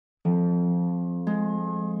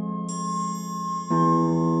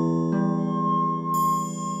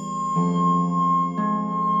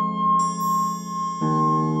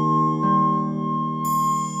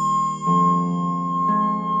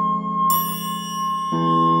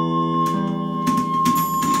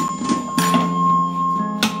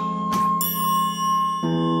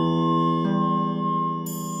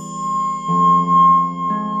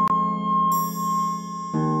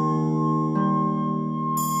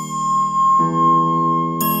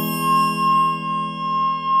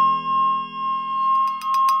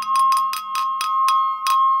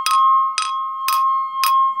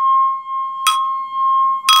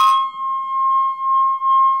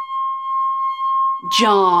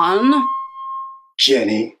John.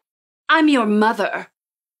 Jenny. I'm your mother.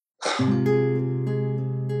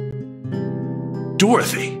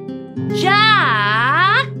 Dorothy.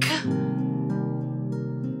 Jack.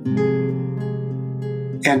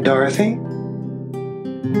 Aunt Dorothy.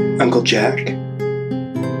 Uncle Jack.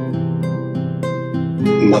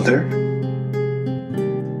 Mother.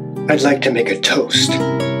 I'd like to make a toast.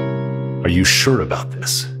 Are you sure about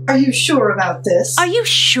this? Are you sure about this? Are you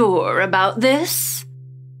sure about this?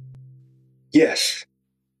 Yes,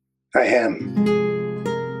 I am.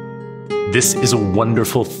 This is a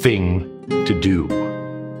wonderful thing to do.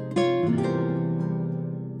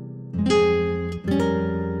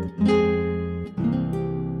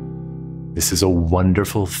 This is a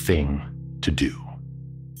wonderful thing to do.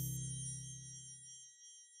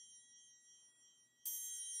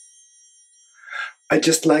 I'd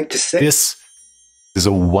just like to say... This is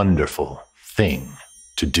a wonderful thing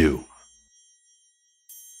to do.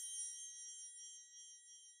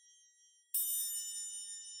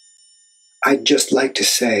 I'd just like to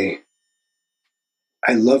say,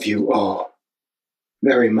 I love you all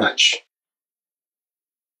very much.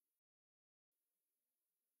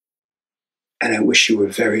 And I wish you a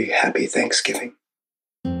very happy Thanksgiving.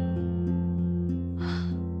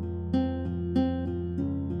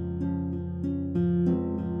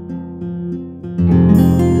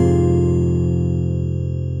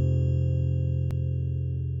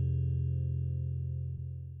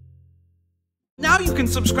 Now you can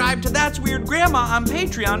subscribe to That's Weird Grandma on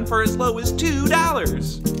Patreon for as low as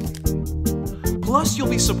 $2. Plus, you'll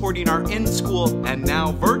be supporting our in-school and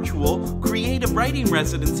now virtual creative writing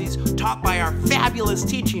residencies taught by our fabulous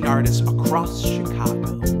teaching artists across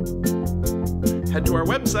Chicago. Head to our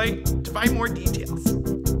website to find more details.